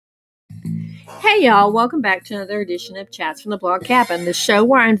Hey y'all, welcome back to another edition of Chats from the Blog Cabin, the show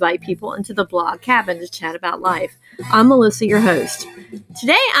where I invite people into the blog cabin to chat about life. I'm Melissa, your host.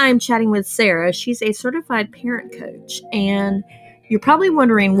 Today I'm chatting with Sarah. She's a certified parent coach, and you're probably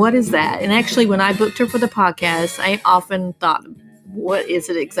wondering, what is that? And actually, when I booked her for the podcast, I often thought, what is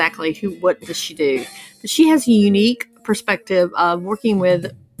it exactly? What does she do? But she has a unique perspective of working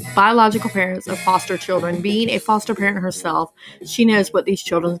with biological parents of foster children. Being a foster parent herself, she knows what these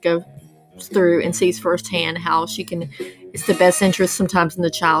children go through and sees firsthand how it's the best interest sometimes in the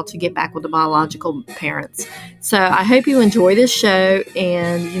child to get back with the biological parents. So I hope you enjoy this show,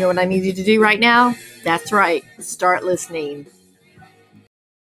 and you know what I need you to do right now? That's right, start listening.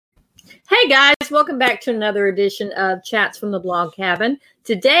 Hey guys, welcome back to another edition of Chats from the Blog Cabin.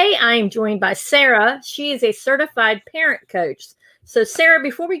 Today I am joined by Sarah. She is a certified parent coach. So Sarah,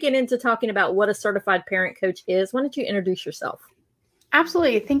 before we get into talking about what a certified parent coach is, why don't you introduce yourself?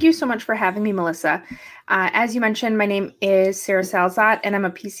 Absolutely. Thank you so much for having me, Melissa. As you mentioned, my name is Sarah Salisott, and I'm a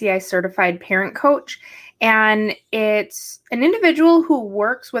PCI certified parent coach. And it's an individual who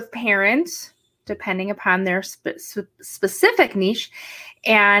works with parents, depending upon their specific niche.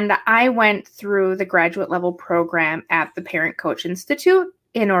 And I went through the graduate level program at the Parent Coach Institute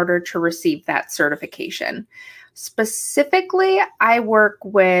in order to receive that certification. Specifically, I work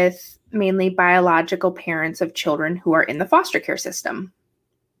with mainly biological parents of children who are in the foster care system.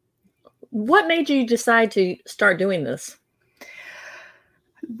 What made you decide to start doing this?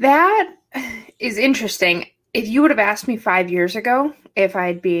 That is interesting. If you would have asked me 5 years ago if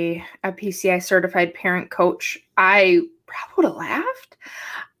I'd be a PCI certified parent coach, I probably would have laughed.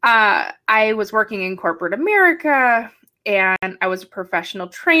 I was working in corporate America, and I was a professional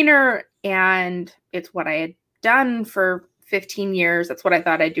trainer, and it's what I had done for 15 years. That's what I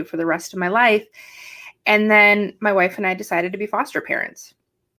thought I'd do for the rest of my life. And then my wife and I decided to be foster parents.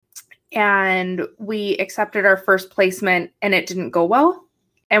 And we accepted our first placement, and it didn't go well.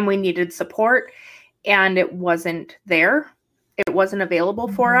 And we needed support, and it wasn't there. It wasn't available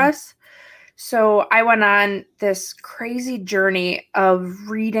for us. So I went on this crazy journey of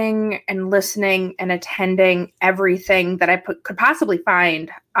reading and listening and attending everything that I could possibly find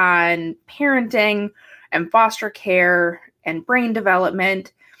on parenting and foster care and brain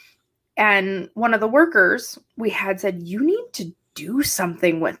development. And one of the workers we had said, you need to do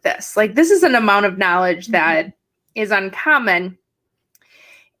something with this. Like, this is an amount of knowledge that is uncommon.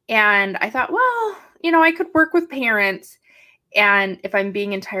 And I thought, well, I could work with parents. And if I'm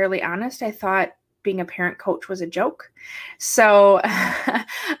being entirely honest, I thought being a parent coach was a joke. So I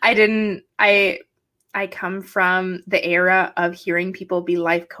come from the era of hearing people be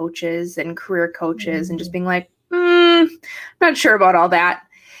life coaches and career coaches and just being like, not sure about all that.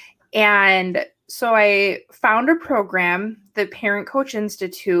 And so I found a program, the Parent Coach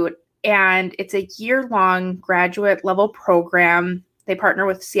Institute, and it's a year-long graduate level program. They partner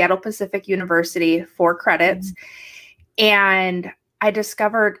with Seattle Pacific University for credits. And I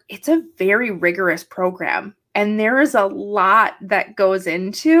discovered it's a very rigorous program. And there is a lot that goes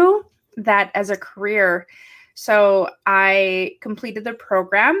into that as a career. So I completed the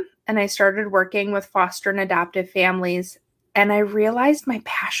program, and I started working with foster and adoptive families. And I realized my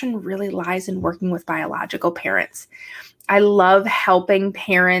passion really lies in working with biological parents. I love helping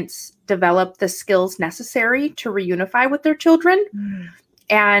parents develop the skills necessary to reunify with their children.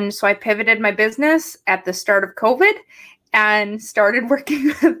 And so I pivoted my business at the start of COVID and started working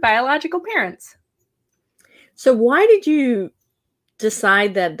with biological parents. So why did you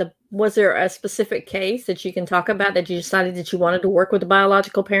decide that was there a specific case that you can talk about that you decided that you wanted to work with the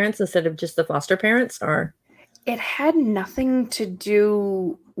biological parents instead of just the foster parents? Or it had nothing to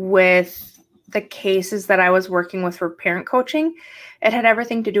do with the cases that I was working with for parent coaching. It had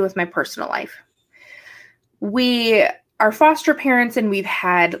everything to do with my personal life. We are foster parents, and we've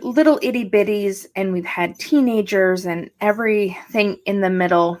had little itty bitties, and we've had teenagers and everything in the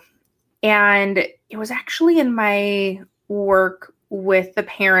middle. And it was actually in my work with the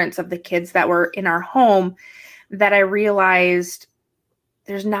parents of the kids that were in our home that I realized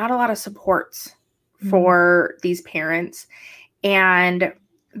there's not a lot of supports for these parents. And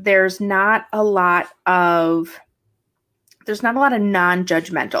there's not a lot of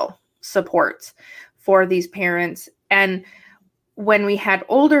non-judgmental supports for these parents. And when we had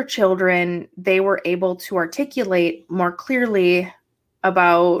older children, they were able to articulate more clearly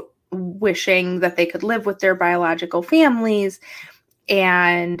about wishing that they could live with their biological families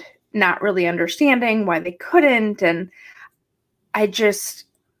and not really understanding why they couldn't. And I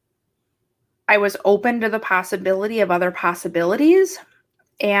was open to the possibility of other possibilities.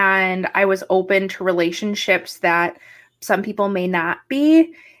 And I was open to relationships that some people may not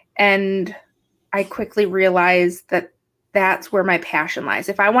be. And I quickly realized that that's where my passion lies.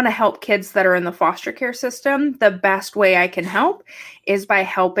 If I want to help kids that are in the foster care system, the best way I can help is by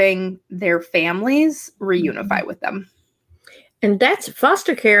helping their families reunify with them. And that's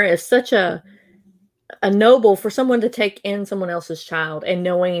foster care is such a noble for someone to take in someone else's child, and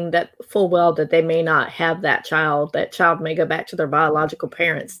knowing that full well that they may not have that child may go back to their biological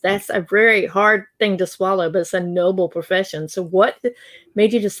parents. That's a very hard thing to swallow, but it's a noble profession. So what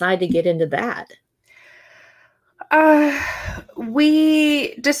made you decide to get into that?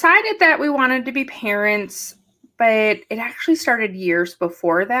 We decided that we wanted to be parents, but it actually started years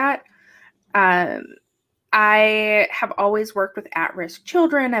before that. I have always worked with at-risk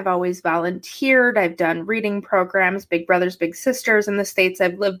children. I've always volunteered. I've done reading programs, Big Brothers, Big Sisters in the states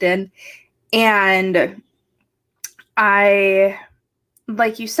I've lived in. And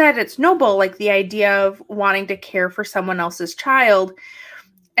like you said, it's noble, like the idea of wanting to care for someone else's child.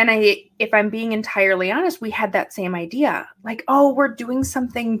 And if I'm being entirely honest, we had that same idea. Like, oh, we're doing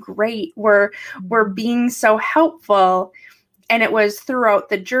something great. We're being so helpful. And it was throughout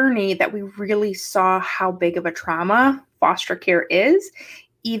the journey that we really saw how big of a trauma foster care is,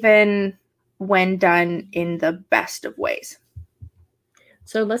 even when done in the best of ways.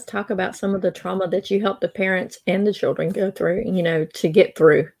 So let's talk about some of the trauma that you help the parents and the children go through, to get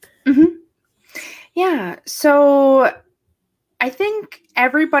through. Mm-hmm. Yeah. So I think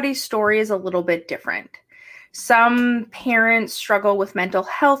everybody's story is a little bit different. Some parents struggle with mental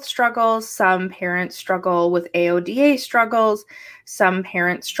health struggles. Some parents struggle with AODA struggles. Some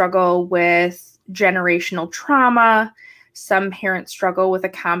parents struggle with generational trauma. Some parents struggle with a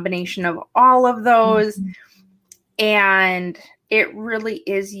combination of all of those. Mm-hmm. And it really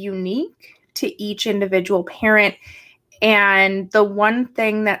is unique to each individual parent. And the one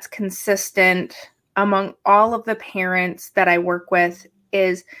thing that's consistent among all of the parents that I work with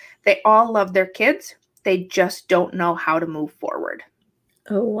is they all love their kids. They just don't know how to move forward.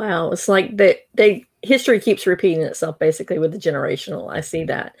 Oh, wow. It's like history keeps repeating itself basically with the generational. I see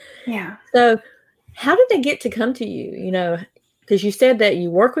that. Yeah. So how did they get to come to you? Because you said that you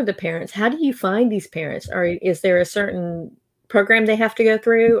work with the parents. How do you find these parents? Or is there a certain program they have to go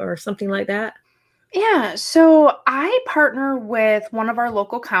through or something like that? Yeah. So I partner with one of our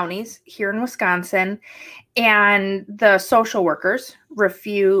local counties here in Wisconsin, and the social workers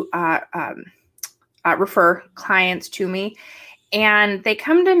refer clients to me, and they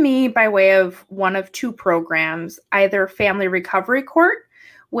come to me by way of one of two programs, either Family Recovery Court,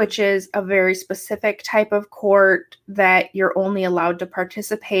 which is a very specific type of court that you're only allowed to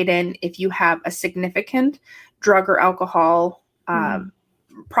participate in if you have a significant drug or alcohol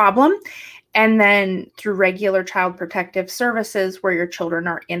problem, and then through regular child protective services where your children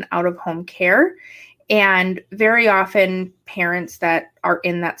are in out-of-home care. And very often parents that are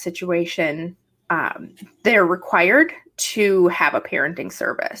in that situation, they're required to have a parenting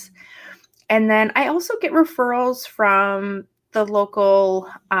service. And then I also get referrals from the local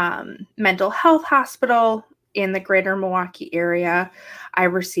mental health hospital in the greater Milwaukee area. I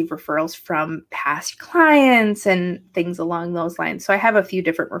receive referrals from past clients and things along those lines. So I have a few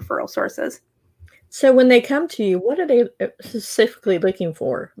different referral sources. So when they come to you, what are they specifically looking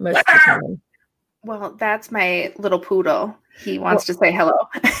for most of the time? Well, that's my little poodle. He wants to say hello.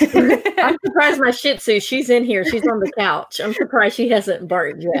 I'm surprised my Shih Tzu, she's in here. She's on the couch. I'm surprised she hasn't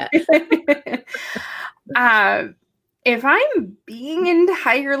barked yet. If I'm being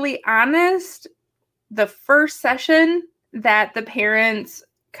entirely honest, the first session that the parents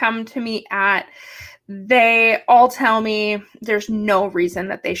come to me at, they all tell me there's no reason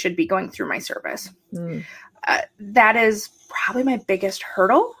that they should be going through my service. That is probably my biggest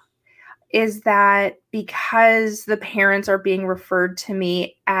hurdle, is that because the parents are being referred to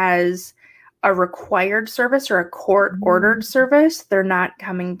me as a required service or a court-ordered service, they're not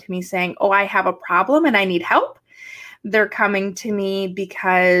coming to me saying, oh, I have a problem and I need help. They're coming to me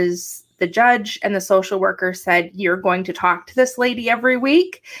because the judge and the social worker said, you're going to talk to this lady every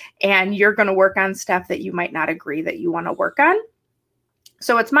week and you're going to work on stuff that you might not agree that you want to work on.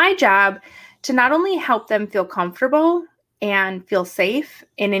 So it's my job to not only help them feel comfortable and feel safe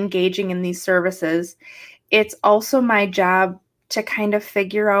in engaging in these services, it's also my job to kind of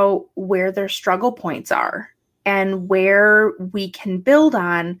figure out where their struggle points are and where we can build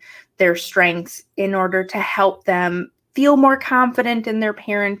on their strengths in order to help them feel more confident in their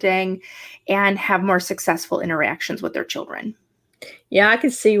parenting and have more successful interactions with their children. Yeah, I can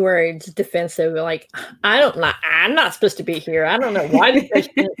see where it's defensive. Like, I'm not supposed to be here. I don't know why they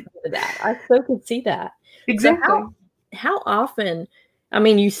shouldn't do that. I so can see that. Exactly. So how often, I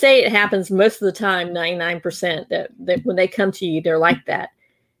mean, you say it happens most of the time, 99%, that when they come to you, they're like that.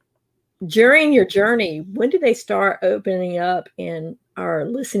 during your journey, when do they start opening up and are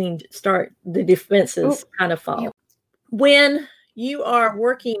listening, start the defenses kind of fall? When you are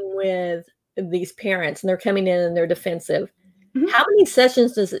working with these parents and they're coming in and they're defensive, how many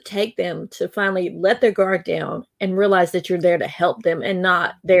sessions does it take them to finally let their guard down and realize that you're there to help them and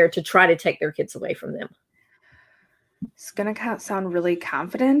not there to try to take their kids away from them? It's going to sound really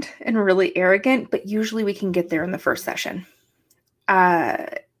confident and really arrogant, but usually we can get there in the first session.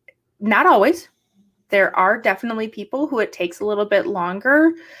 Not always. There are definitely people who it takes a little bit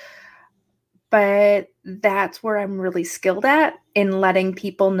longer, but that's where I'm really skilled at, in letting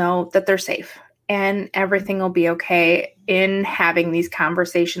people know that they're safe and everything will be okay in having these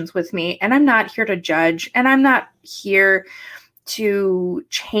conversations with me. And I'm not here to judge, and I'm not here to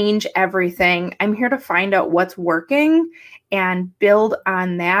change everything. I'm here to find out what's working and build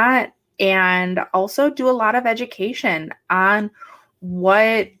on that, and also do a lot of education on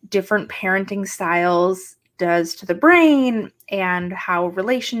what different parenting styles does to the brain and how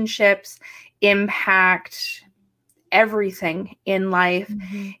relationships impact everything in life.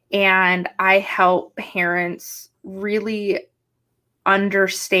 And I help parents really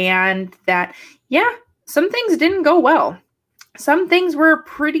understand that, yeah, some things didn't go well. Some things were a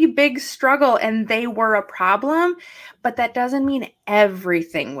pretty big struggle and they were a problem, but that doesn't mean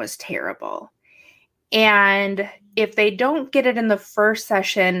everything was terrible. And if they don't get it in the first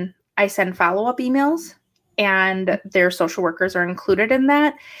session, I send follow-up emails, and their social workers are included in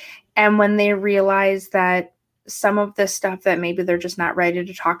that. And when they realize that some of the stuff that maybe they're just not ready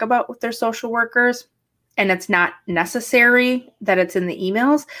to talk about with their social workers, and it's not necessary that it's in the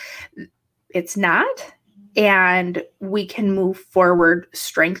emails, it's not. And we can move forward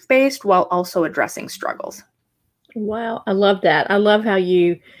strength-based while also addressing struggles. Wow. I love that. I love how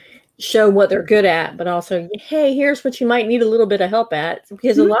you show what they're good at, but also, hey, here's what you might need a little bit of help at.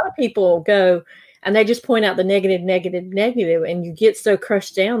 Because a lot of people go and they just point out the negative, and you get so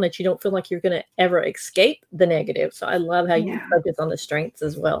crushed down that you don't feel like you're going to ever escape the negative. So I love how you focus on the strengths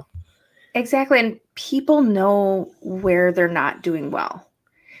as well. Exactly. And people know where they're not doing well.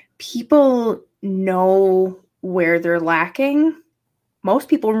 People know where they're lacking. Most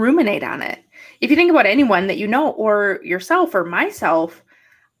people ruminate on it. If you think about anyone that you know, or yourself or myself,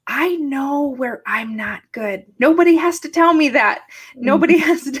 I know where I'm not good. Nobody has to tell me that. Nobody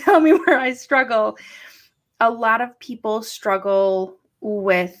has to tell me where I struggle. A lot of people struggle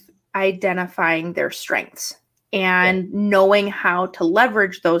with identifying their strengths and knowing how to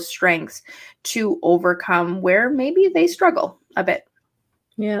leverage those strengths to overcome where maybe they struggle a bit.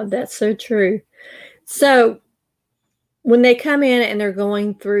 Yeah, that's so true. So when they come in and they're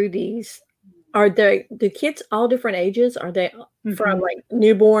going through these, are the kids all different ages? Are they from like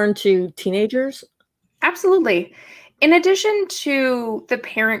newborn to teenagers? Absolutely. In addition to the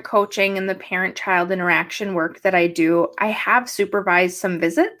parent coaching and the parent-child interaction work that I do, I have supervised some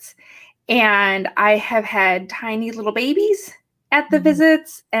visits, and I have had tiny little babies at the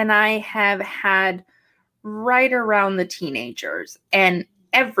visits, and I have had right around the teenagers and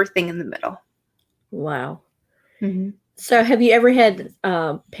everything in the middle. Wow. So have you ever had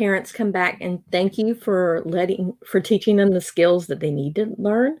parents come back and thank you for teaching them the skills that they need to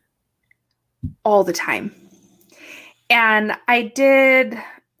learn? All the time. And I did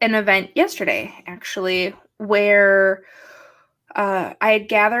an event yesterday, actually, where I had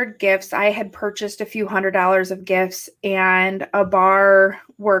gathered gifts. I had purchased a few $100s of gifts, and a bar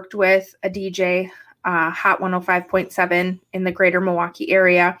worked with a DJ, Hot 105.7 in the greater Milwaukee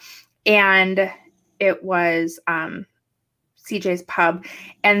area. And it was CJ's Pub,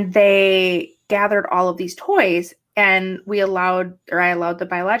 and they gathered all of these toys, and I allowed the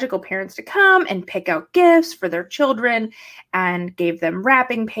biological parents to come and pick out gifts for their children, and gave them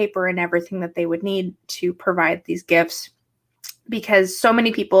wrapping paper and everything that they would need to provide these gifts, because so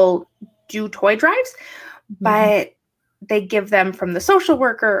many people do toy drives, but they give them from the social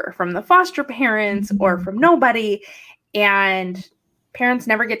worker or from the foster parents or from nobody, and parents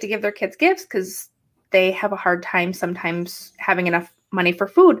never get to give their kids gifts because they have a hard time sometimes having enough money for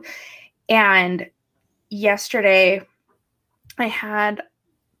food. And yesterday, I had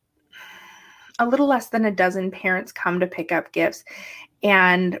a little less than a dozen parents come to pick up gifts,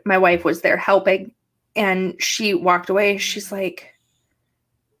 and my wife was there helping, and she walked away. She's like,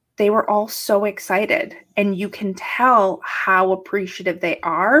 they were all so excited, and you can tell how appreciative they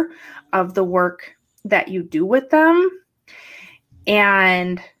are of the work that you do with them.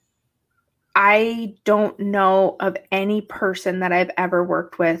 And I don't know of any person that I've ever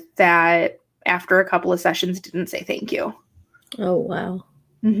worked with that after a couple of sessions didn't say thank you. Oh, wow.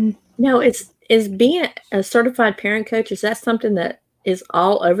 Now, is being a certified parent coach, is that something that is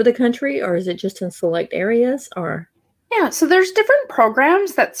all over the country, or is it just in select areas? Or Yeah, so there's different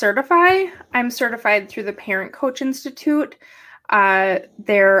programs that certify. I'm certified through the Parent Coach Institute.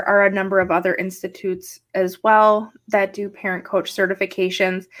 There are a number of other institutes as well that do parent coach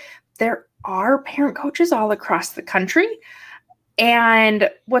certifications. There are parent coaches all across the country. And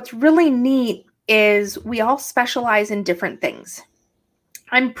what's really neat is we all specialize in different things.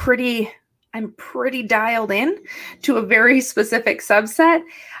 I'm pretty dialed in to a very specific subset.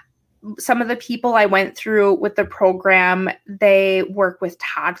 Some of the people I went through with the program, they work with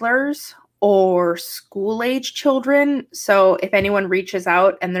toddlers or school-age children. So if anyone reaches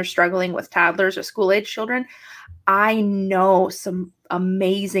out and they're struggling with toddlers or school-age children, I know some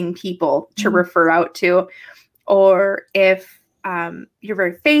amazing people to refer out to. Or if you're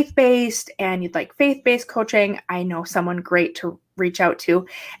very faith-based and you'd like faith-based coaching, I know someone great to reach out to.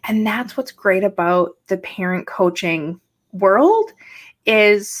 And that's what's great about the parent coaching world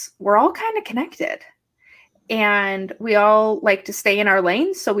is we're all kind of connected and we all like to stay in our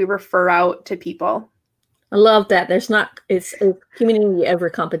lanes. So we refer out to people. I love that. It's a community over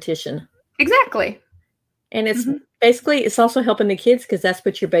competition. Exactly. And it's basically, it's also helping the kids because that's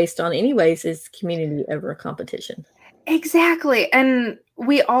what you're based on anyways, is community over competition. Exactly. And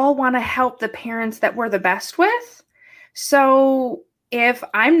we all want to help the parents that we're the best with. So if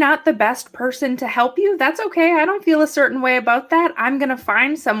I'm not the best person to help you, that's okay. I don't feel a certain way about that. I'm going to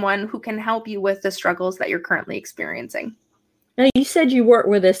find someone who can help you with the struggles that you're currently experiencing. Now, you said you work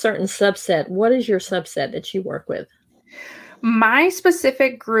with a certain subset. What is your subset that you work with? My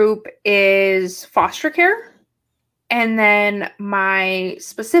specific group is foster care. And then my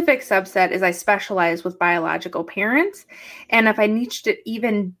specific subset is I specialize with biological parents. And if I niched it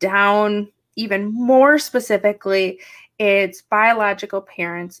even down even more specifically, it's biological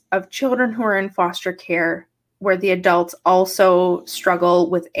parents of children who are in foster care where the adults also struggle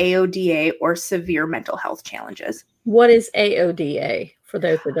with AODA or severe mental health challenges. What is AODA for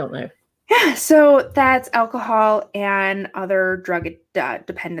those that don't know? Yeah, so that's alcohol and other drug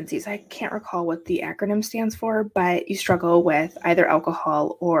dependencies. I can't recall what the acronym stands for, but you struggle with either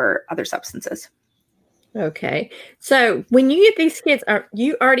alcohol or other substances. Okay. So when you get these kids,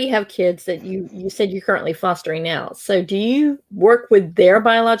 you already have kids that you said you're currently fostering now. So do you work with their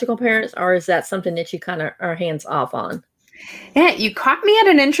biological parents, or is that something that you kind of are hands off on? Yeah, you caught me at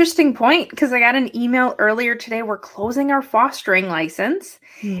an interesting point because I got an email earlier today. We're closing our fostering license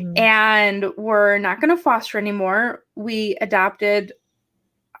and we're not going to foster anymore. We adopted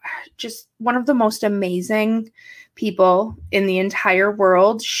just one of the most amazing people in the entire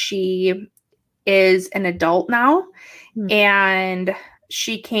world. She is an adult now, and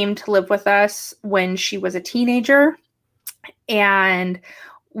she came to live with us when she was a teenager. And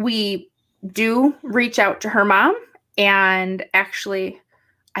we do reach out to her mom. And actually,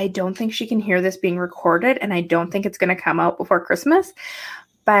 I don't think she can hear this being recorded, and I don't think it's going to come out before Christmas.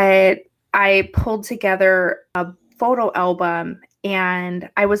 But I pulled together a photo album, and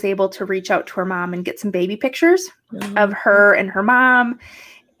I was able to reach out to her mom and get some baby pictures of her and her mom.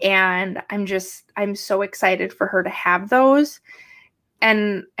 And I'm so excited for her to have those.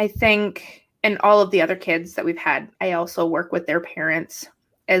 And I think, and all of the other kids that we've had, I also work with their parents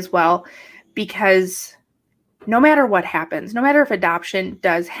as well, because no matter what happens, no matter if adoption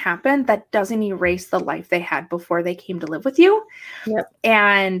does happen, that doesn't erase the life they had before they came to live with you. Yep.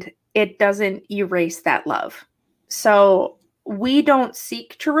 And it doesn't erase that love. So we don't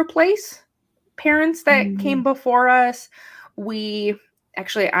seek to replace parents that came before us. We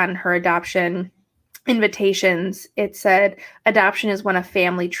actually, on her adoption invitations, it said adoption is when a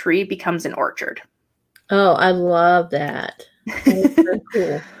family tree becomes an orchard. Oh, I love that. That's so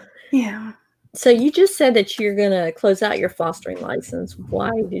cool. Yeah. So you just said that you're going to close out your fostering license.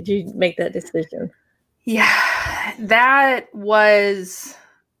 Why did you make that decision? Yeah, that was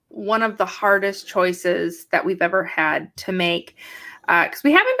one of the hardest choices that we've ever had to make, because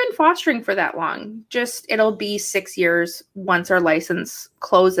we haven't been fostering for that long. It'll be 6 years once our license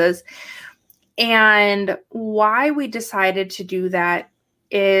closes. And why we decided to do that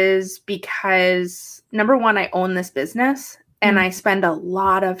is because, number one, I own this business and I spend a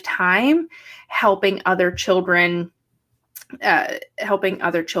lot of time helping other children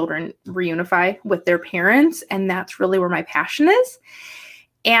reunify with their parents. And that's really where my passion is.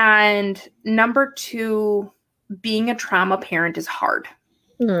 And number two, being a trauma parent is hard.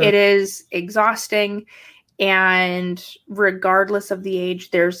 It is exhausting. And regardless of the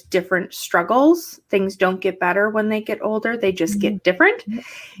age, there's different struggles. Things don't get better when they get older. They just get different.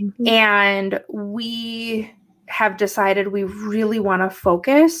 And we have decided we really want to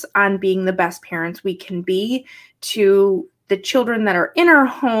focus on being the best parents we can be to the children that are in our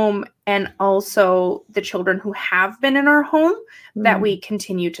home and also the children who have been in our home that we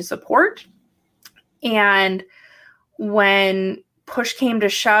continue to support. And when push came to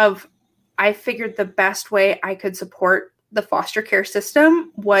shove, I figured the best way I could support the foster care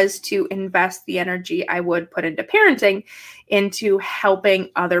system was to invest the energy I would put into parenting into helping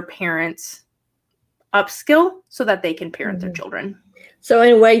other parents upskill so that they can parent their children. So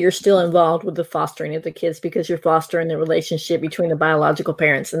in a way, you're still involved with the fostering of the kids because you're fostering the relationship between the biological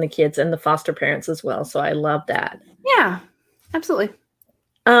parents and the kids and the foster parents as well. So I love that. Yeah, absolutely.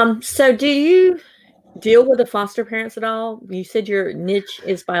 So do you deal with the foster parents at all? You said your niche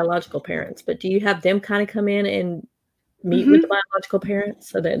is biological parents, but do you have them kind of come in and meet with the biological parents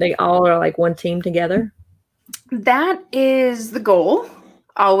so that they all are like one team together? That is the goal,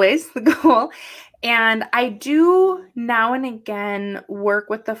 always the goal. And I do now and again work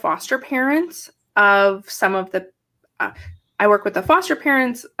with the foster parents of some of the, I work with the foster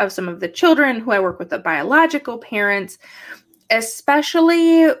parents of some of the children who I work with the biological parents,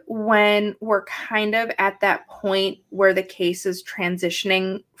 especially when we're kind of at that point where the case is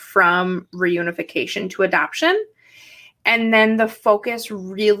transitioning from reunification to adoption. And then the focus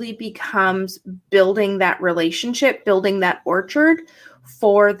really becomes building that relationship, building that orchard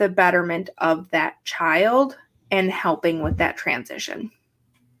for the betterment of that child and helping with that transition.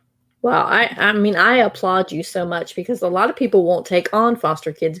 Well, I mean, I applaud you so much because a lot of people won't take on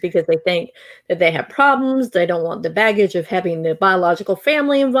foster kids because they think that they have problems. They don't want the baggage of having the biological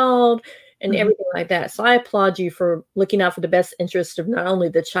family involved and everything like that. So I applaud you for looking out for the best interest of not only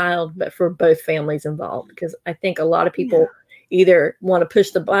the child, but for both families involved. Because I think a lot of people either want to push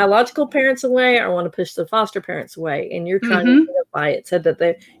the biological parents away or want to push the foster parents away. And you're trying to unify it so that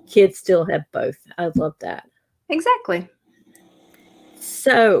the kids still have both. I love that. Exactly.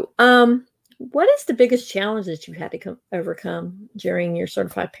 So, what is the biggest challenge that you had to overcome during your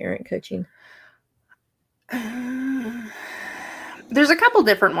certified parent coaching? There's a couple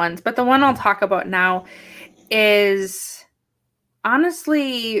different ones, but the one I'll talk about now is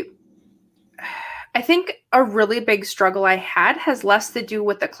honestly, I think a really big struggle I had has less to do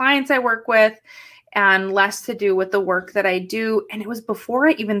with the clients I work with and less to do with the work that I do. And it was before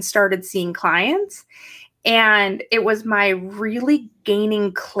I even started seeing clients. And it was my really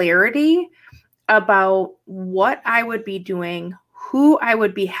gaining clarity about what I would be doing, who I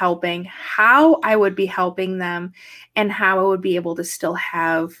would be helping, how I would be helping them, and how I would be able to still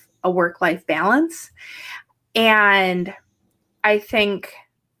have a work-life balance. And I think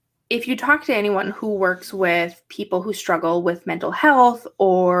if you talk to anyone who works with people who struggle with mental health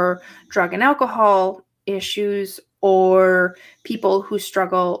or drug and alcohol issues, or people who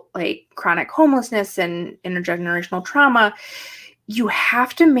struggle like chronic homelessness and intergenerational trauma, you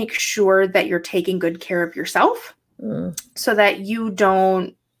have to make sure that you're taking good care of yourself so that you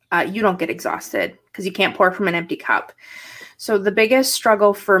don't get exhausted because you can't pour from an empty cup. So the biggest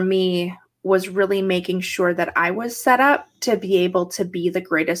struggle for me was really making sure that I was set up to be able to be the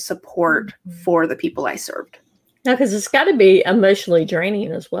greatest support for the people I served. No, because it's got to be emotionally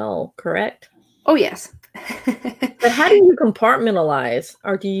draining as well, correct? Oh, yes. But how do you compartmentalize,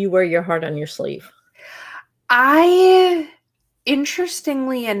 or do you wear your heart on your sleeve?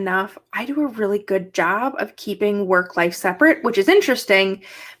 Interestingly enough, I do a really good job of keeping work-life separate, which is interesting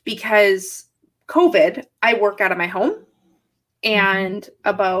because COVID, I work out of my home and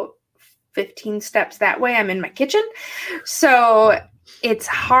about 15 steps that way, I'm in my kitchen. So it's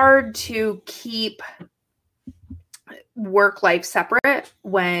hard to keep work-life separate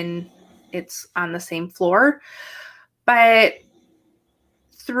when it's on the same floor. But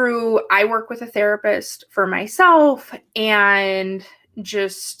I work with a therapist for myself and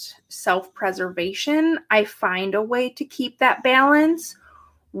just self-preservation, I find a way to keep that balance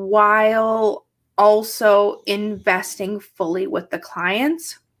while also investing fully with the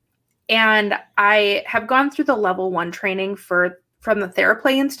clients. And I have gone through the level 1 training from the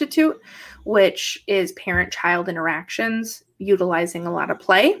TheraPlay Institute, which is parent-child interactions utilizing a lot of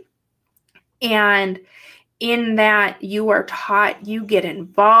play. And in that, you are taught, you get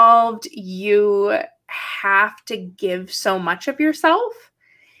involved, you have to give so much of yourself.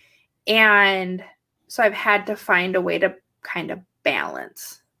 And so I've had to find a way to kind of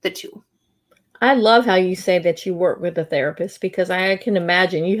balance the two. I love how you say that you work with a therapist because I can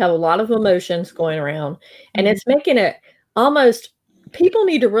imagine you have a lot of emotions going around and it's making it almost, people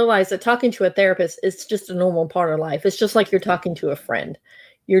need to realize that talking to a therapist is just a normal part of life. It's just like you're talking to a friend.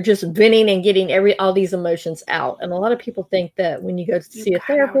 You're just venting and getting all these emotions out. And a lot of people think that when you go to see a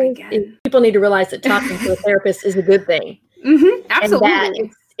therapist, people need to realize that talking to a therapist is a good thing. Absolutely. And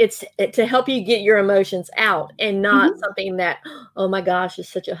that it's to help you get your emotions out and not Mhm. something that, oh my gosh, it's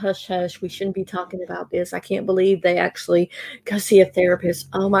such a hush hush. We shouldn't be talking about this. I can't believe they actually go see a therapist.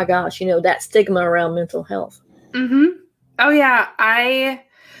 Oh my gosh, that stigma around mental health. Mhm. Oh yeah,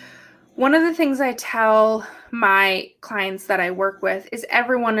 one of the things I tell my clients that I work with is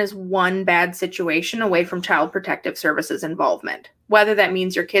everyone is one bad situation away from Child Protective Services involvement. Whether that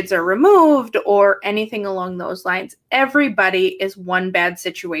means your kids are removed or anything along those lines, everybody is one bad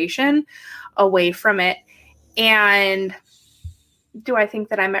situation away from it. And do I think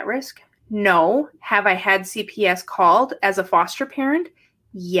that I'm at risk? No. Have I had CPS called as a foster parent?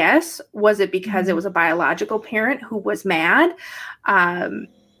 Yes. Was it because it was a biological parent who was mad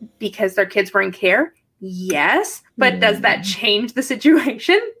because their kids were in care? Yes. But does that change the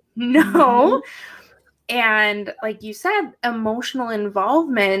situation? No. And like you said, emotional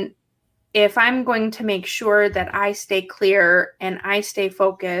involvement, if I'm going to make sure that I stay clear and I stay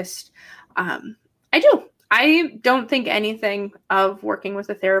focused, I do. I don't think anything of working with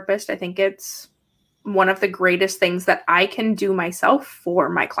a therapist. I think it's one of the greatest things that I can do myself for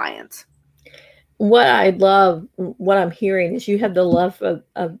my clients. What I love, what I'm hearing is you have the love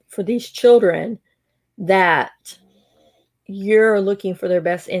for these children, that you're looking for their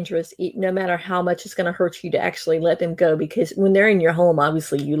best interest, no matter how much it's going to hurt you to actually let them go. Because when they're in your home,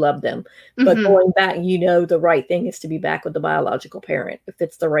 obviously you love them, but going back, the right thing is to be back with the biological parent if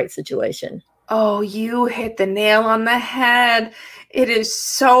it's the right situation. Oh, you hit the nail on the head. It is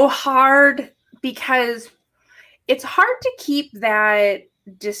so hard because it's hard to keep that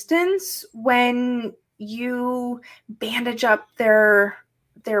distance when you bandage up their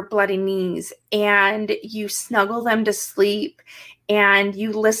bloody knees and you snuggle them to sleep and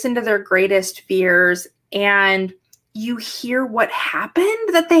you listen to their greatest fears and you hear what happened,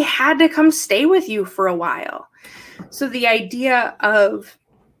 that they had to come stay with you for a while. So the idea of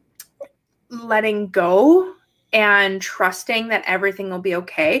letting go and trusting that everything will be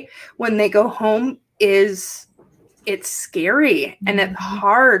okay when they go home it's scary and it's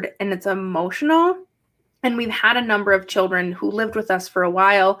hard and it's emotional. And we've had a number of children who lived with us for a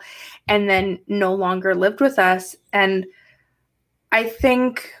while and then no longer lived with us. And I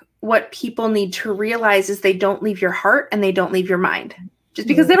think what people need to realize is they don't leave your heart and they don't leave your mind just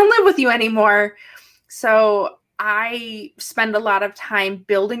because they don't live with you anymore. So I spend a lot of time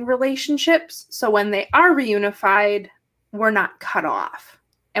building relationships. So when they are reunified, we're not cut off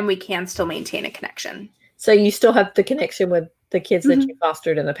and we can still maintain a connection. So you still have the connection with the kids that you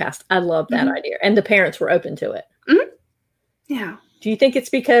fostered in the past. I love that idea. And the parents were open to it. Yeah. Do you think it's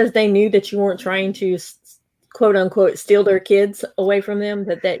because they knew that you weren't trying to, quote unquote, steal their kids away from them,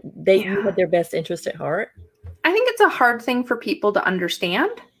 that you had their best interest at heart? I think it's a hard thing for people to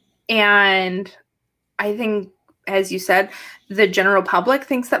understand. And I think, as you said, the general public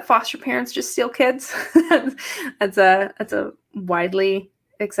thinks that foster parents just steal kids. That's a widely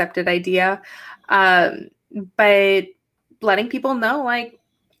accepted idea. But letting people know, like,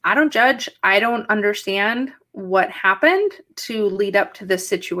 I don't judge. I don't understand what happened to lead up to this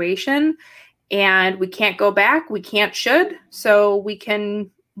situation. And we can't go back. We can't should. So we can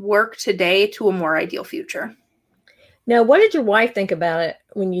work today to a more ideal future. Now, what did your wife think about it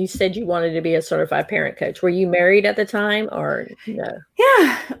when you said you wanted to be a certified parent coach? Were you married at the time or no?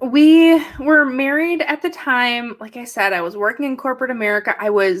 Yeah, we were married at the time. Like I said, I was working in corporate America. I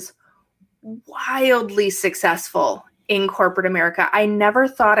was wildly successful in corporate America. I never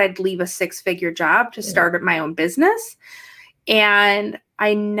thought I'd leave a 6-figure job to start my own business. And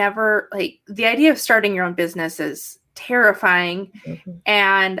I never, the idea of starting your own business is terrifying.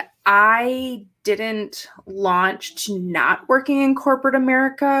 And I didn't launch to not working in corporate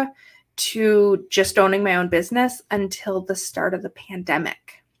America to just owning my own business until the start of the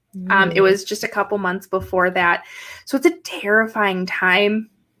pandemic. It was just a couple months before that. So it's a terrifying time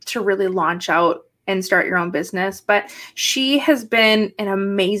to really launch out and start your own business. But she has been an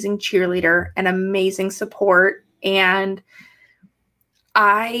amazing cheerleader, an amazing support. And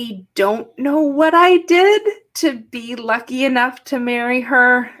I don't know what I did to be lucky enough to marry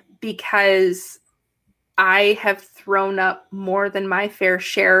her, because I have thrown up more than my fair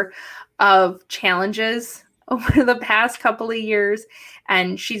share of challenges over the past couple of years.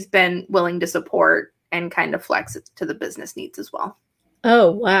 And she's been willing to support and kind of flex it to the business needs as well.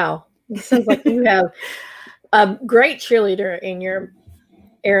 Oh, wow. It sounds like you have a great cheerleader in your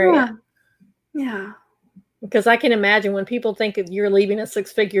area. Yeah. Because I can imagine when people think of you're leaving a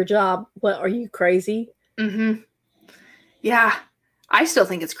 6-figure job, what, are you crazy? Yeah. I still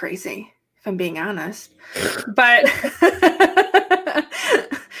think it's crazy, if I'm being honest. But,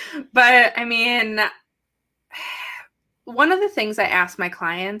 but I mean, one of the things I ask my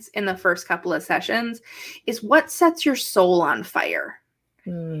clients in the first couple of sessions is what sets your soul on fire?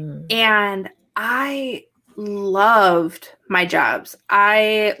 And I loved my jobs.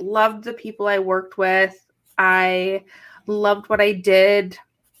 I loved the people I worked with. I loved what I did.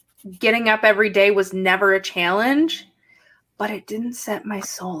 Getting up every day was never a challenge, but it didn't set my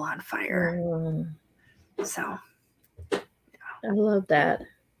soul on fire. So I love that.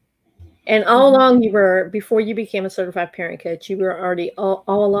 And all along before you became a certified parent coach, you were already all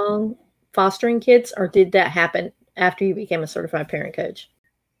along fostering kids, or did that happen after you became a certified parent coach?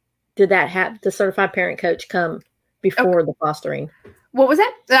 Did the certified parent coach come before the fostering? What was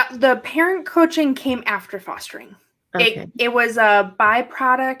it? The parent coaching came after fostering. Okay. It was a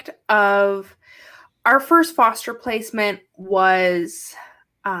byproduct of our first foster placement was,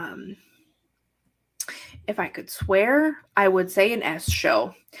 if I could swear, I would say an S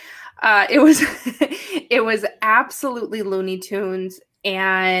show. It was absolutely Looney Tunes,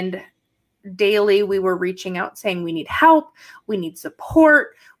 and daily we were reaching out saying we need help, we need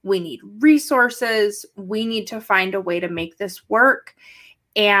support, we need resources, we need to find a way to make this work.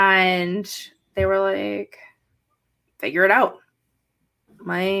 And they were like, figure it out.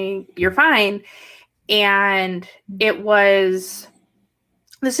 You're fine. And it was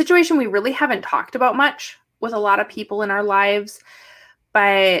the situation we really haven't talked about much with a lot of people in our lives,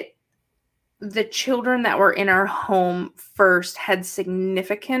 but the children that were in our home first had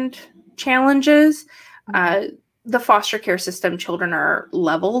significant challenges. The foster care system, children are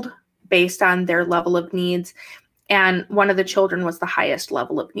leveled based on their level of needs. And one of the children was the highest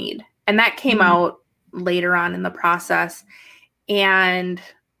level of need. And that came out later on in the process. And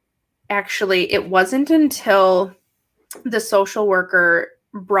actually, it wasn't until the social worker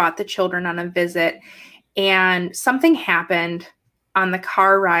brought the children on a visit and something happened on the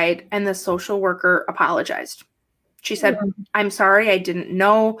car ride, and the social worker apologized. She said, I'm sorry, I didn't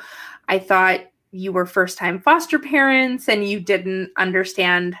know. I thought you were first-time foster parents and you didn't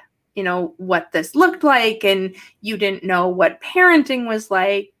understand, what this looked like, and you didn't know what parenting was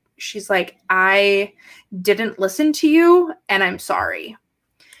like. She's like, I didn't listen to you and I'm sorry.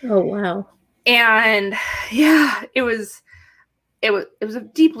 Oh, wow. And yeah, it was a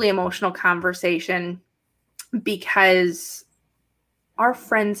deeply emotional conversation because our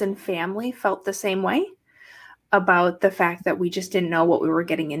friends and family felt the same way about the fact that we just didn't know what we were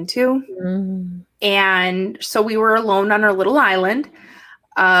getting into. And so we were alone on our little island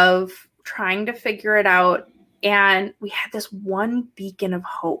of trying to figure it out. And we had this one beacon of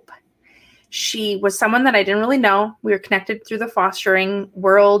hope. She was someone that I didn't really know. We were connected through the fostering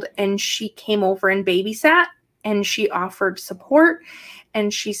world, and she came over and babysat, and she offered support.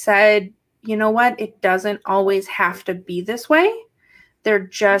 And she said, you know what? It doesn't always have to be this way. There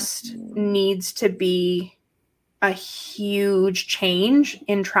just needs to be a huge change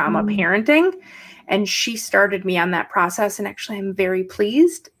in trauma parenting. And she started me on that process. And actually, I'm very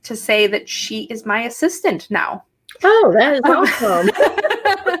pleased to say that she is my assistant now. Oh, that is awesome.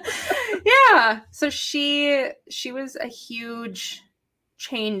 Yeah. So she was a huge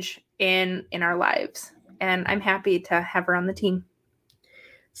change in our lives. And I'm happy to have her on the team.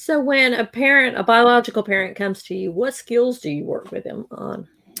 So when a biological parent comes to you, what skills do you work with them on?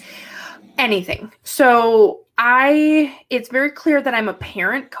 Anything. So it's very clear that I'm a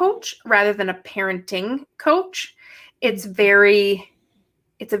parent coach rather than a parenting coach. It's a very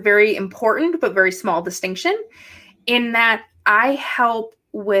important but very small distinction in that I help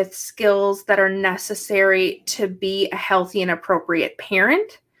with skills that are necessary to be a healthy and appropriate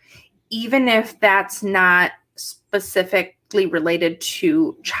parent, even if that's not specifically related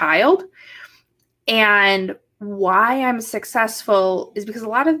to child. And why I'm successful is because a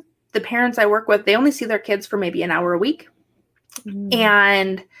lot of the parents I work with, they only see their kids for maybe an hour a week.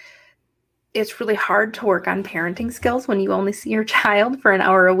 And it's really hard to work on parenting skills when you only see your child for an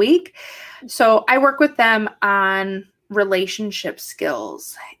hour a week. So I work with them on relationship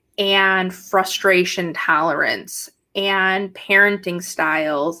skills and frustration tolerance and parenting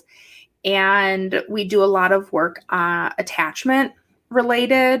styles. And we do a lot of work attachment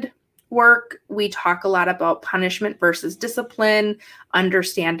related work. We talk a lot about punishment versus discipline,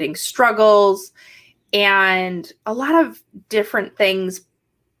 understanding struggles, and a lot of different things,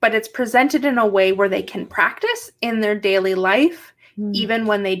 but it's presented in a way where they can practice in their daily life, even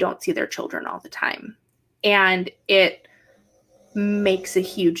when they don't see their children all the time. And it makes a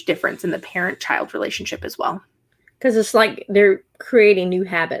huge difference in the parent-child relationship as well. Because it's like they're creating new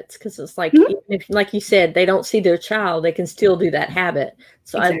habits. Because it's like, if, like you said, they don't see their child, they can still do that habit.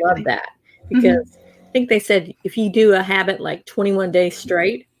 So exactly. I love that. Because I think they said if you do a habit like 21 days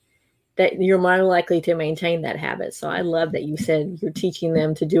straight, that you're more likely to maintain that habit. So I love that you said you're teaching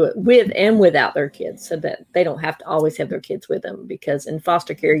them to do it with and without their kids so that they don't have to always have their kids with them, because in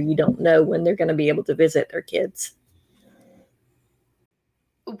foster care, you don't know when they're going to be able to visit their kids.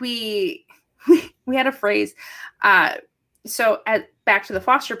 We had a phrase. Back to the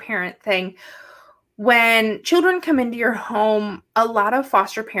foster parent thing. When children come into your home, a lot of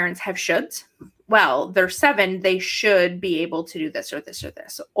foster parents have shoulds. Well, they're 7, they should be able to do this or this or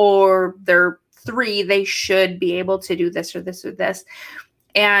this. Or they're 3, they should be able to do this or this or this.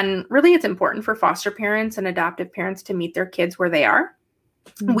 And really, it's important for foster parents and adoptive parents to meet their kids where they are.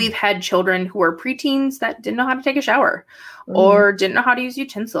 Mm-hmm. We've had children who are preteens that didn't know how to take a shower, or didn't know how to use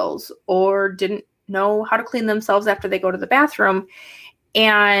utensils, or didn't know how to clean themselves after they go to the bathroom.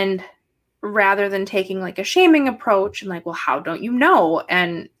 And rather than taking like a shaming approach and like, well, how don't you know?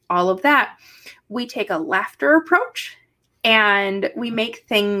 And all of that, we take a laughter approach and we make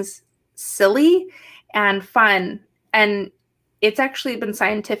things silly and fun. And it's actually been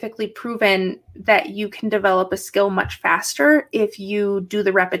scientifically proven that you can develop a skill much faster if you do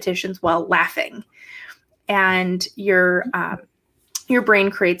the repetitions while laughing. And your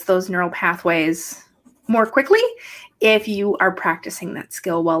brain creates those neural pathways more quickly if you are practicing that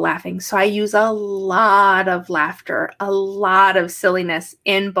skill while laughing. So I use a lot of laughter, a lot of silliness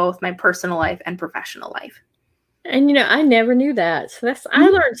in both my personal life and professional life. And, I never knew that. So I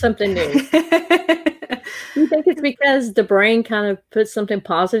learned something new. Do you think it's because the brain kind of puts something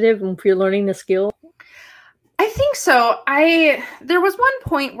positive if you're learning the skill? I think so. There was one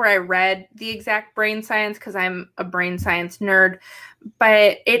point where I read the exact brain science because I'm a brain science nerd,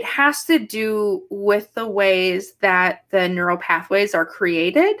 but it has to do with the ways that the neural pathways are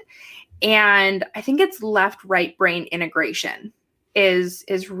created. And I think it's left-right brain integration is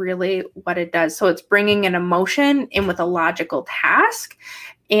really what it does. So it's bringing an emotion in with a logical task,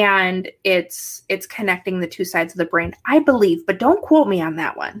 and it's connecting the two sides of the brain, I believe, but don't quote me on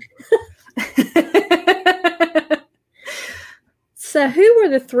that one. So who were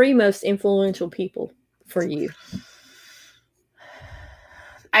the 3 most influential people for you?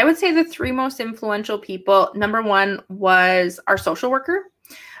 I would say the 3 most influential people, number 1 was our social worker.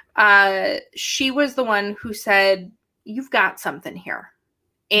 She was the one who said, you've got something here.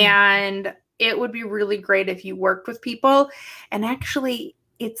 And it would be really great if you worked with people. And actually,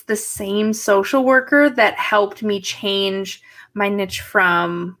 it's the same social worker that helped me change my niche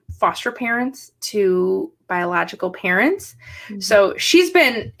from foster parents to biological parents. Mm-hmm. So she's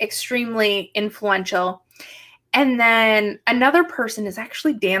been extremely influential. And then another person is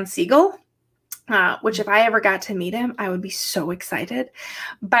actually Dan Siegel, which if I ever got to meet him, I would be so excited.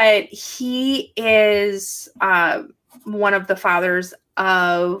 But he is one of the fathers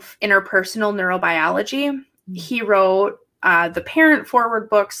of interpersonal neurobiology. Mm-hmm. He wrote the parent forward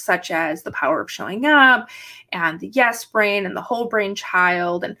books such as The Power of Showing Up and The Yes Brain and The Whole Brain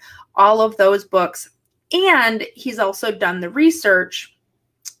Child and all of those books. And he's also done the research,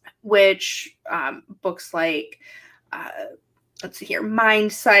 which books like, let's see here,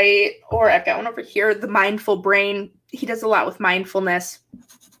 Mindsight, or I've got one over here, The Mindful Brain. He does a lot with mindfulness.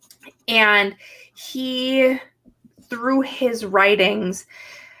 And he, through his writings,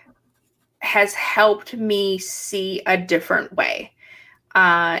 has helped me see a different way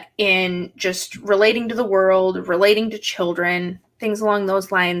in just relating to the world, relating to children, things along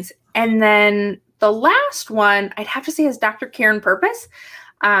those lines. And then the last one I'd have to say is Dr. Karen Purpose.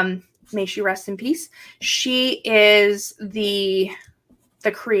 May she rest in peace. She is the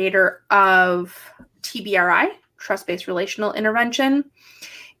creator of TBRI, Trust-Based Relational Intervention.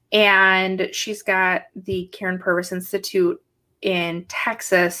 And she's got the Karen Purpose Institute in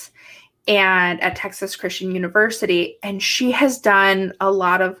Texas and at Texas Christian University. And she has done a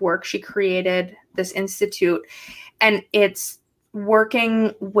lot of work. She created this institute, and it's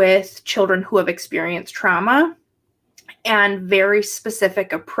working with children who have experienced trauma and very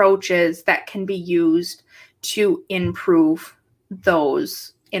specific approaches that can be used to improve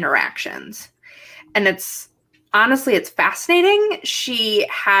those interactions. And it's fascinating. She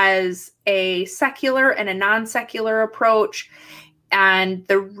has a secular and a non-secular approach, and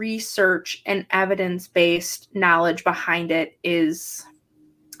the research and evidence-based knowledge behind it is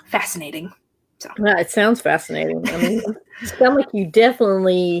fascinating. So. Yeah, it sounds fascinating. I mean, it sounds like you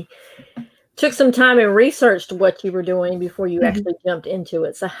definitely took some time and researched what you were doing before you actually jumped into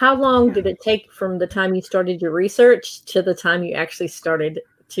it. So how long did it take from the time you started your research to the time you actually started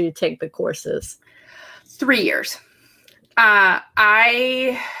to take the courses? 3 years.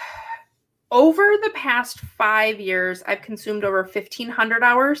 Over the past 5 years, I've consumed over 1,500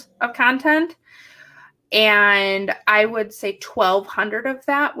 hours of content. And I would say 1,200 of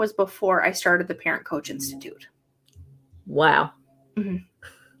that was before I started the Parent Coach Institute. Wow. Mm-hmm.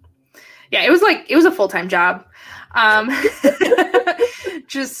 Yeah, it was a full-time job.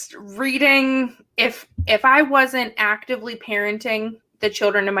 Just reading. If I wasn't actively parenting the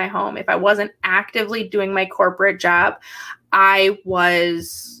children in my home, if I wasn't actively doing my corporate job, I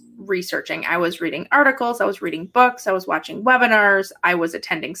was researching. I was reading articles. I was reading books. I was watching webinars. I was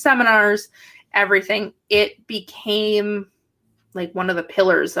attending seminars, everything. It became like one of the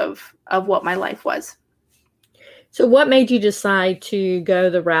pillars of what my life was. So what made you decide to go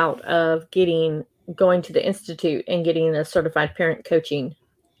the route of going to the Institute and getting a certified parent coaching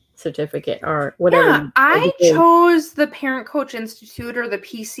certificate or whatever? Yeah, I chose the Parent Coach Institute, or the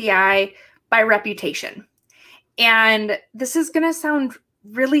PCI, by reputation. And this is going to sound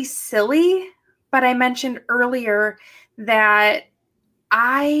really silly, but I mentioned earlier that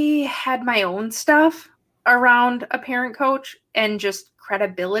I had my own stuff around a parent coach and just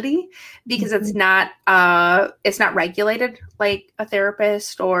credibility, because it's not regulated like a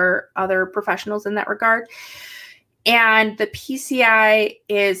therapist or other professionals in that regard. And the PCI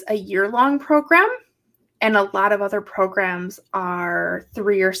is a year-long program, and a lot of other programs are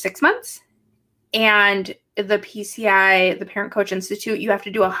 3 or 6 months. And the PCI, the Parent Coach Institute, you have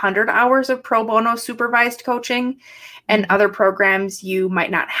to do 100 hours of pro bono supervised coaching. And other programs, you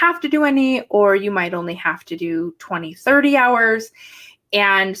might not have to do any, or you might only have to do 20, 30 hours.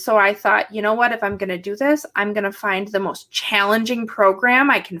 And so I thought, you know what, if I'm going to do this, I'm going to find the most challenging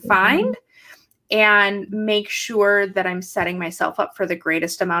program I can find and make sure that I'm setting myself up for the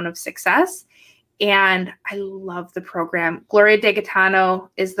greatest amount of success. And I love the program. Gloria DeGaetano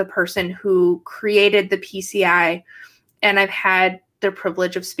is the person who created the PCI, and I've had the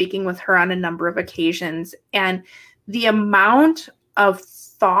privilege of speaking with her on a number of occasions. And the amount of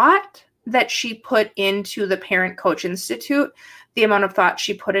thought that she put into the Parent Coach Institute, the amount of thought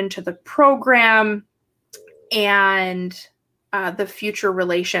she put into the program, and the future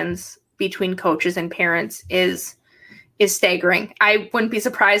relations between coaches and parents is staggering. I wouldn't be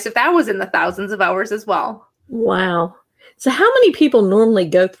surprised if that was in the thousands of hours as well. Wow. So how many people normally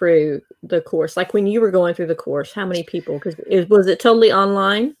go through the course? Like when you were going through the course, how many people? Because was it totally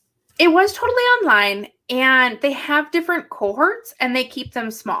online? It was totally online, and they have different cohorts and they keep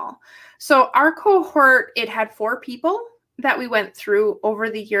them small. So our cohort, it had 4 people that we went through over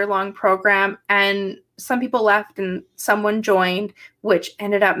the year-long program, and some people left and someone joined, which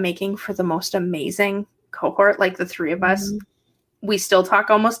ended up making for the most amazing cohort. Like the 3 of us, we still talk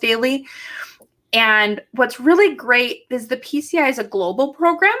almost daily. And what's really great is the PCI is a global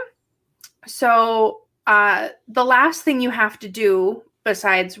program. So the last thing you have to do,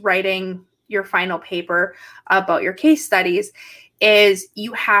 besides writing your final paper about your case studies, is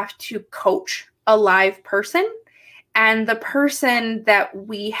you have to coach a live person. And the person that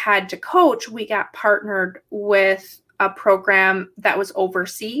we had to coach, we got partnered with a program that was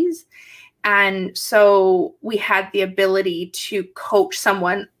overseas. And so we had the ability to coach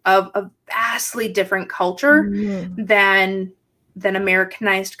someone of a vastly different culture than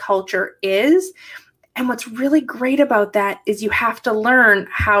Americanized culture is. And what's really great about that is you have to learn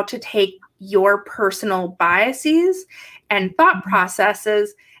how to take your personal biases and thought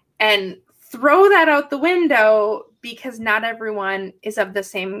processes and throw that out the window, because not everyone is of the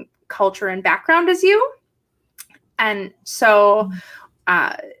same culture and background as you. And so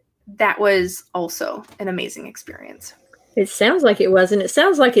that was also an amazing experience. It sounds like it was, and it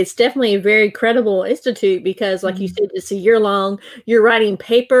sounds like it's definitely a very credible institute, because like you said, it's a year long, you're writing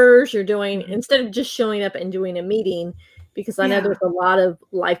papers, you're doing, instead of just showing up and doing a meeting, because I know there's a lot of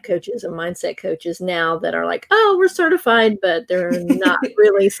life coaches and mindset coaches now that are like, oh, we're certified, but they're not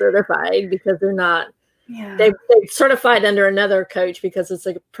really certified, because they're not, they're certified under another coach because it's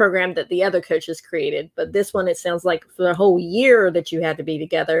a program that the other coach has created. But this one, it sounds like for the whole year that you had to be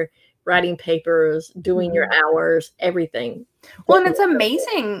together, writing papers, doing your hours, everything. Well, and it's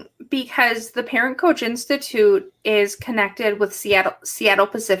amazing because the Parent Coach Institute is connected with Seattle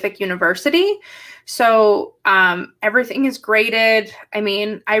Pacific University. So everything is graded. I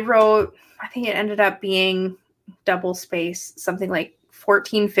mean, I think it ended up being double space, something like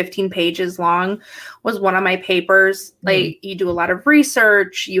 14, 15 pages long was one of my papers. Like, you do a lot of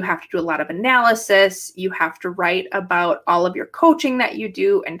research, you have to do a lot of analysis, you have to write about all of your coaching that you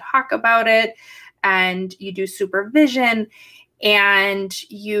do and talk about it, and you do supervision, and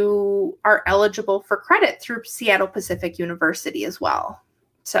you are eligible for credit through Seattle Pacific University as well.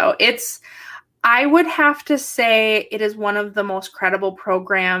 So I would have to say it is one of the most credible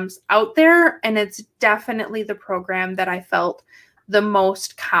programs out there, and it's definitely the program that I felt the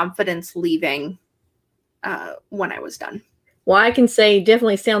most confidence leaving when I was done. Well, I can say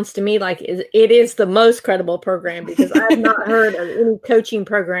definitely sounds to me like it is the most credible program, because I've not heard of any coaching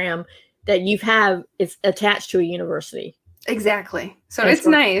program that it's attached to a university. Exactly. So And it's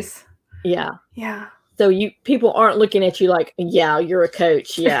nice. Yeah. Yeah. So people aren't looking at you like, yeah, you're a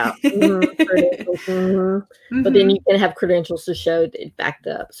coach. Yeah. But then you can have credentials to show that it's backed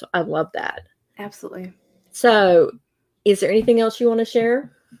up. So I love that. Absolutely. So is there anything else you want to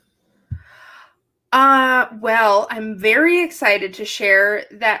share? Well, I'm very excited to share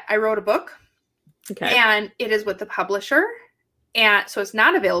that I wrote a book. Okay. And it is with the publisher. And so it's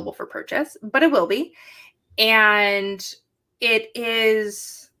not available for purchase, but it will be. And it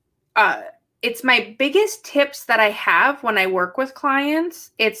is it's my biggest tips that I have when I work with clients.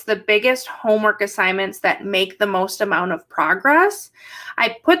 It's the biggest homework assignments that make the most amount of progress.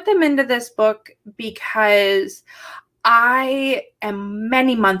 I put them into this book because I am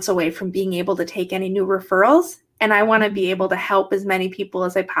many months away from being able to take any new referrals, and I want to be able to help as many people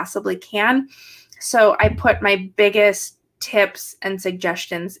as I possibly can. So I put my biggest tips and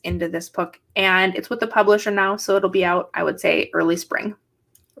suggestions into this book, and it's with the publisher now, so it'll be out, I would say, early spring.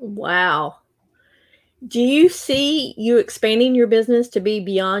 Wow. Do you see you expanding your business to be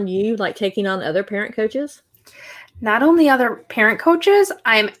beyond you, like taking on other parent coaches? Not only other parent coaches,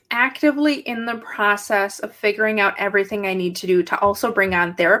 I'm actively in the process of figuring out everything I need to do to also bring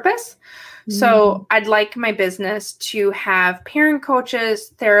on therapists. So I'd like my business to have parent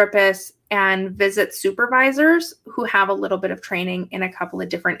coaches, therapists, and visit supervisors who have a little bit of training in a couple of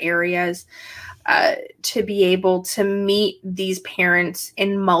different areas to be able to meet these parents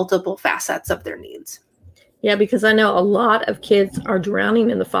in multiple facets of their needs. Yeah, because I know a lot of kids are drowning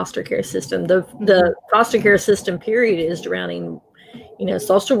in the foster care system. The foster care system, period, is drowning.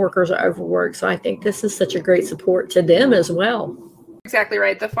 Social workers are overworked. So I think this is such a great support to them as well. Exactly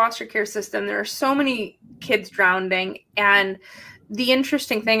right. The foster care system, there are so many kids drowning. And the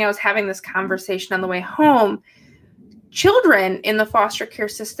interesting thing, I was having this conversation on the way home. Children in the foster care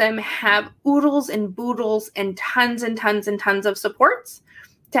system have oodles and boodles and tons of supports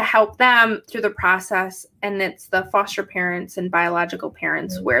to help them through the process. And it's the foster parents and biological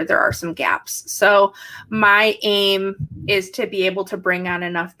parents where there are some gaps. So my aim is to be able to bring on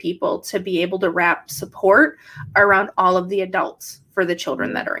enough people to be able to wrap support around all of the adults for the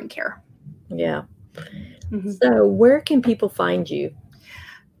children that are in care. Yeah. So where can people find you?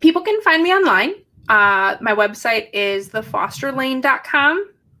 People can find me online. My website is thefosterlane.com.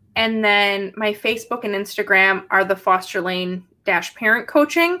 And then my Facebook and Instagram are the Foster Lane parent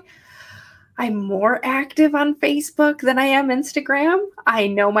coaching. I'm more active on Facebook than I am Instagram. I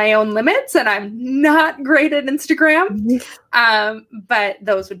know my own limits and I'm not great at Instagram. But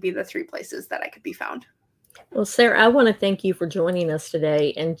those would be the three places that I could be found. Well, Sarah, I want to thank you for joining us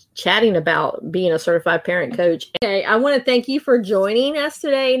today and chatting about being a certified parent coach. Okay, I want to thank you for joining us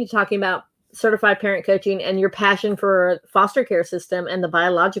today and talking about certified parent coaching and your passion for foster care system and the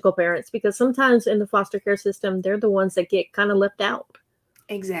biological parents, because sometimes in the foster care system, they're the ones that get kind of left out.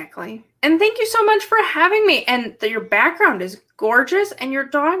 Exactly. And thank you so much for having me. And your background is gorgeous and your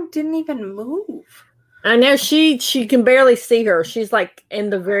dog didn't even move. I know she can barely see her. She's like in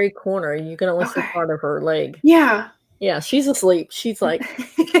the very corner. You can only see part of her leg. Yeah. Yeah, she's asleep. She's like,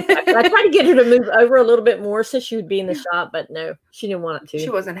 I tried to get her to move over a little bit more so she would be in the shot, but no, she didn't want it to.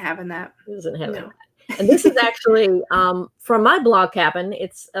 She wasn't having that. She wasn't having that. And this is actually from my blog cabin.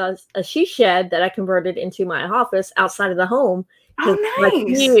 It's a she shed that I converted into my office outside of the home. Oh, nice. Like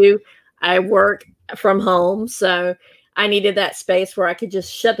you, I work from home, so I needed that space where I could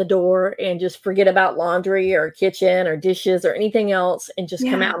just shut the door and just forget about laundry or kitchen or dishes or anything else and just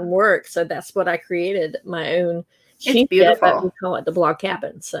come out and work. So that's what I created, my own. It's beautiful. We call it the blog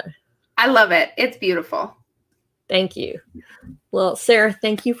cabin. So I love it. It's beautiful. Thank you. Well, Sarah,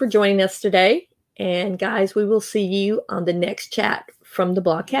 thank you for joining us today. And guys, we will see you on the next chat from the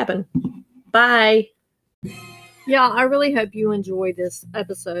blog cabin. Bye. Yeah, I really hope you enjoyed this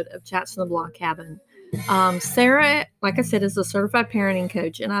episode of Chats from the Blog Cabin. Sarah, like I said, is a certified parenting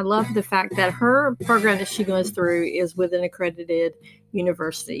coach, and I love the fact that her program that she goes through is with an accredited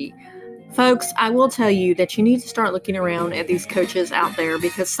university. Folks, I will tell you that you need to start looking around at these coaches out there,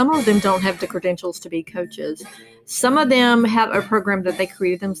 because some of them don't have the credentials to be coaches. Some of them have a program that they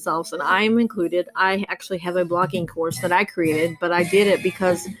created themselves, and I am included. I actually have a blogging course that I created, but I did it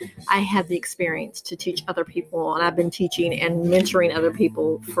because I had the experience to teach other people, and I've been teaching and mentoring other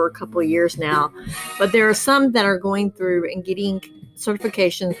people for a couple of years now. But there are some that are going through and getting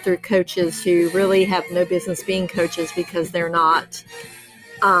certifications through coaches who really have no business being coaches because they're not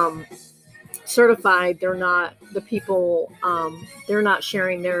certified, they're not the people, they're not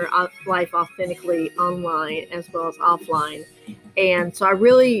sharing their life authentically online as well as offline. And so I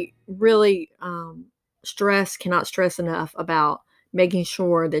really, really cannot stress enough about making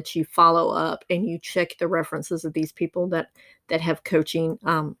sure that you follow up and you check the references of these people that have coaching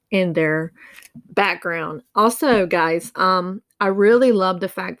in their background. Also, guys, I really love the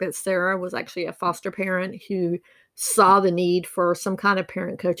fact that Sarah was actually a foster parent who saw the need for some kind of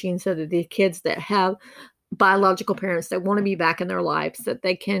parent coaching so that the kids that have biological parents that want to be back in their lives, that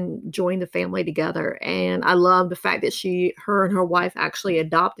they can join the family together. And I love the fact that her and her wife actually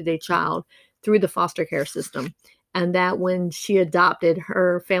adopted a child through the foster care system. And that when she adopted,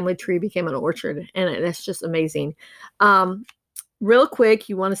 her family tree became an orchard. And that's just amazing. Real quick,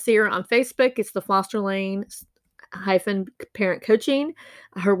 you want to see her on Facebook. It's the Foster Lane Parent Coaching.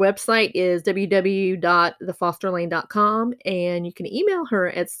 Her website is www.thefosterlane.com, and you can email her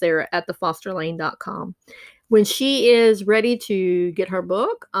at sarah@thefosterlane.com. When she is ready to get her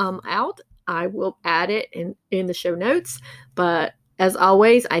book out, I will add it in the show notes. But as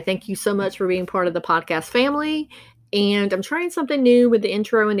always, I thank you so much for being part of the podcast family. And I'm trying something new with the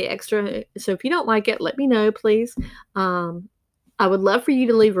intro and the extra. So if you don't like it, let me know, please. I would love for you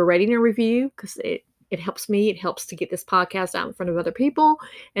to leave a rating and review because it helps me. It helps to get this podcast out in front of other people.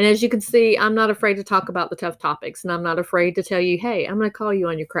 And as you can see, I'm not afraid to talk about the tough topics. And I'm not afraid to tell you, hey, I'm going to call you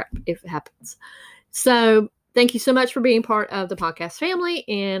on your crap if it happens. So thank you so much for being part of the podcast family.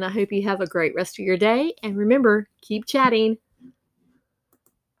 And I hope you have a great rest of your day. And remember, keep chatting.